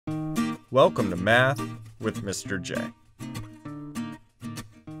Welcome to Math with Mr. J.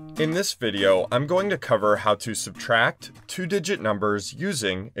 In this video, I'm going to cover how to subtract two-digit numbers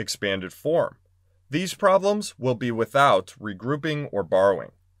using expanded form. These problems will be without regrouping or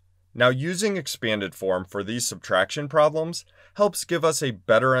borrowing. Now, using expanded form for these subtraction problems helps give us a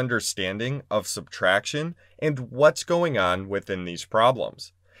better understanding of subtraction and what's going on within these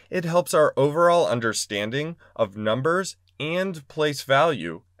problems. It helps our overall understanding of numbers and place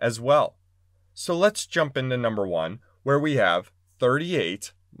value as well. So let's jump into number 1, where we have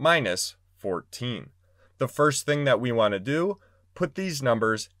 38 minus 14. The first thing that we want to do, put these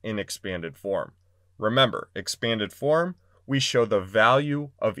numbers in expanded form. Remember, expanded form, we show the value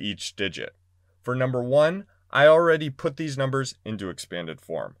of each digit. For number 1, I already put these numbers into expanded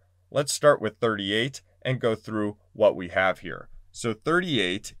form. Let's start with 38 and go through what we have here. So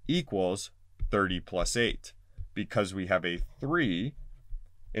 38 equals 30 plus 8. Because we have a 3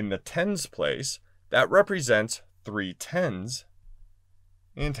 in the tens place, that represents 3 tens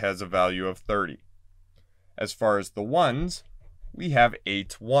and has a value of 30. As far as the ones, we have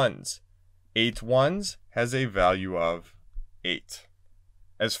 8 ones. 8 ones has a value of 8.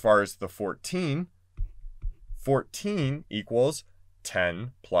 As far as the 14, 14 equals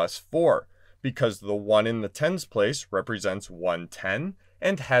 10 plus 4, because the 1 in the tens place represents 1 10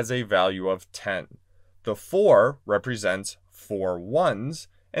 and has a value of 10. The 4 represents 4 ones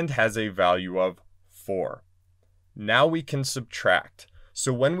and has a value of 4. Now we can subtract.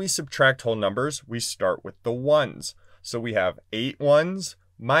 So when we subtract whole numbers, we start with the ones. So we have 8 ones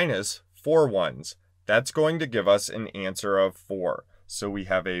minus 4 ones. That's going to give us an answer of 4. So we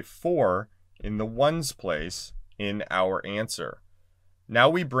have a 4 in the ones place in our answer. Now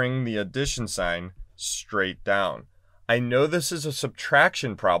we bring the addition sign straight down. I know this is a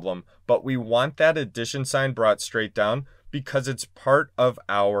subtraction problem, but we want that addition sign brought straight down because it's part of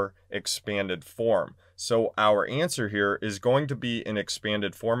our expanded form. So our answer here is going to be in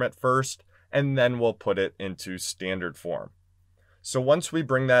expanded form at first, and then we'll put it into standard form. So once we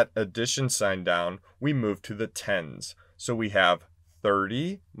bring that addition sign down, we move to the tens. So we have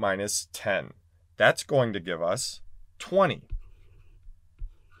 30 minus 10. That's going to give us 20.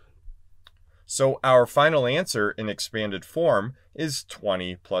 So our final answer in expanded form is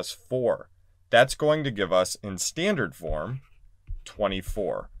 20 plus 4. That's going to give us in standard form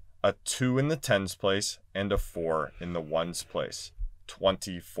 24. A 2 in the tens place and a 4 in the ones place.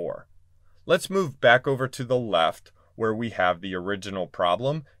 24. Let's move back over to the left where we have the original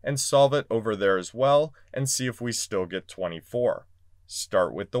problem and solve it over there as well and see if we still get 24.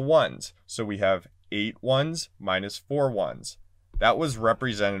 Start with the ones. So we have 8 ones minus 4 ones. That was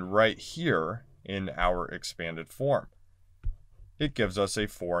represented right here in our expanded form. It gives us a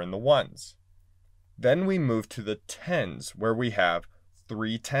 4 in the ones. Then we move to the tens where we have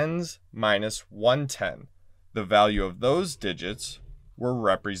 3 tens minus 1 10. The value of those digits were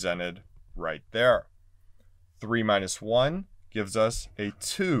represented right there. 3 minus 1 gives us a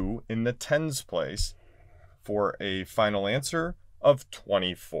 2 in the tens place for a final answer of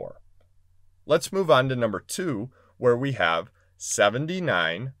 24. Let's move on to number 2 where we have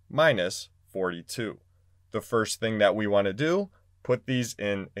 79 minus 42. The first thing that we want to do, put these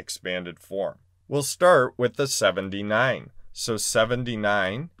in expanded form. We'll start with the 79. So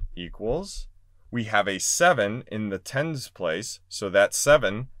 79 equals, we have a 7 in the tens place, so that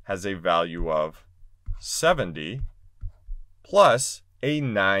 7 has a value of 70, plus a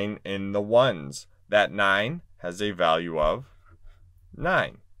 9 in the ones. That 9 has a value of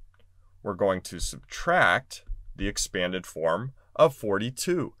 9. We're going to subtract the expanded form of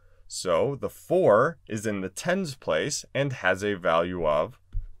 42. So the 4 is in the tens place and has a value of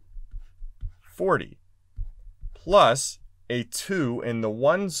 40, plus a 2 in the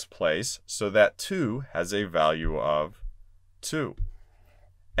ones place, so that 2 has a value of 2.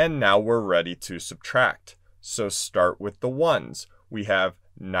 And now we're ready to subtract. So start with the ones. We have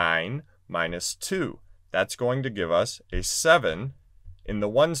 9 minus 2. That's going to give us a 7 in the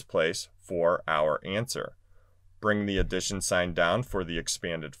ones place for our answer. Bring the addition sign down for the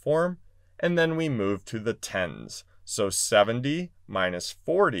expanded form, and then we move to the tens. So 70 minus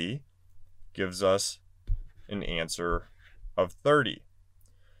 40 gives us an answer of 30.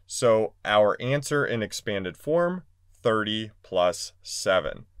 So our answer in expanded form, 30 plus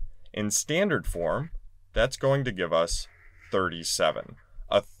 7. In standard form, that's going to give us 37.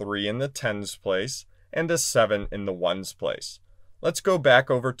 A 3 in the tens place and a 7 in the ones place. Let's go back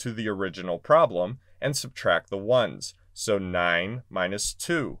over to the original problem and subtract the ones. So 9 minus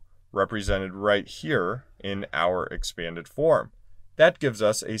 2, represented right here in our expanded form. That gives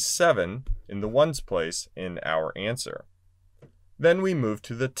us a 7 in the ones place in our answer. Then we move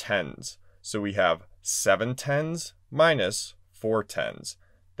to the tens. So we have 7 tens minus 4 tens.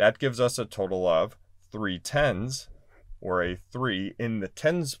 That gives us a total of 3 tens, or a 3 in the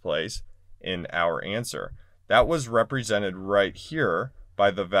tens place in our answer. That was represented right here by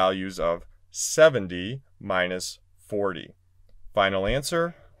the values of 70 minus 40. Final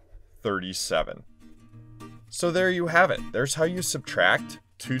answer, 37. So there you have it. There's how you subtract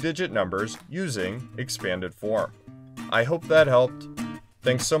two-digit numbers using expanded form. I hope that helped.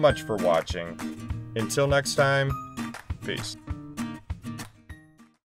 Thanks so much for watching. Until next time, peace.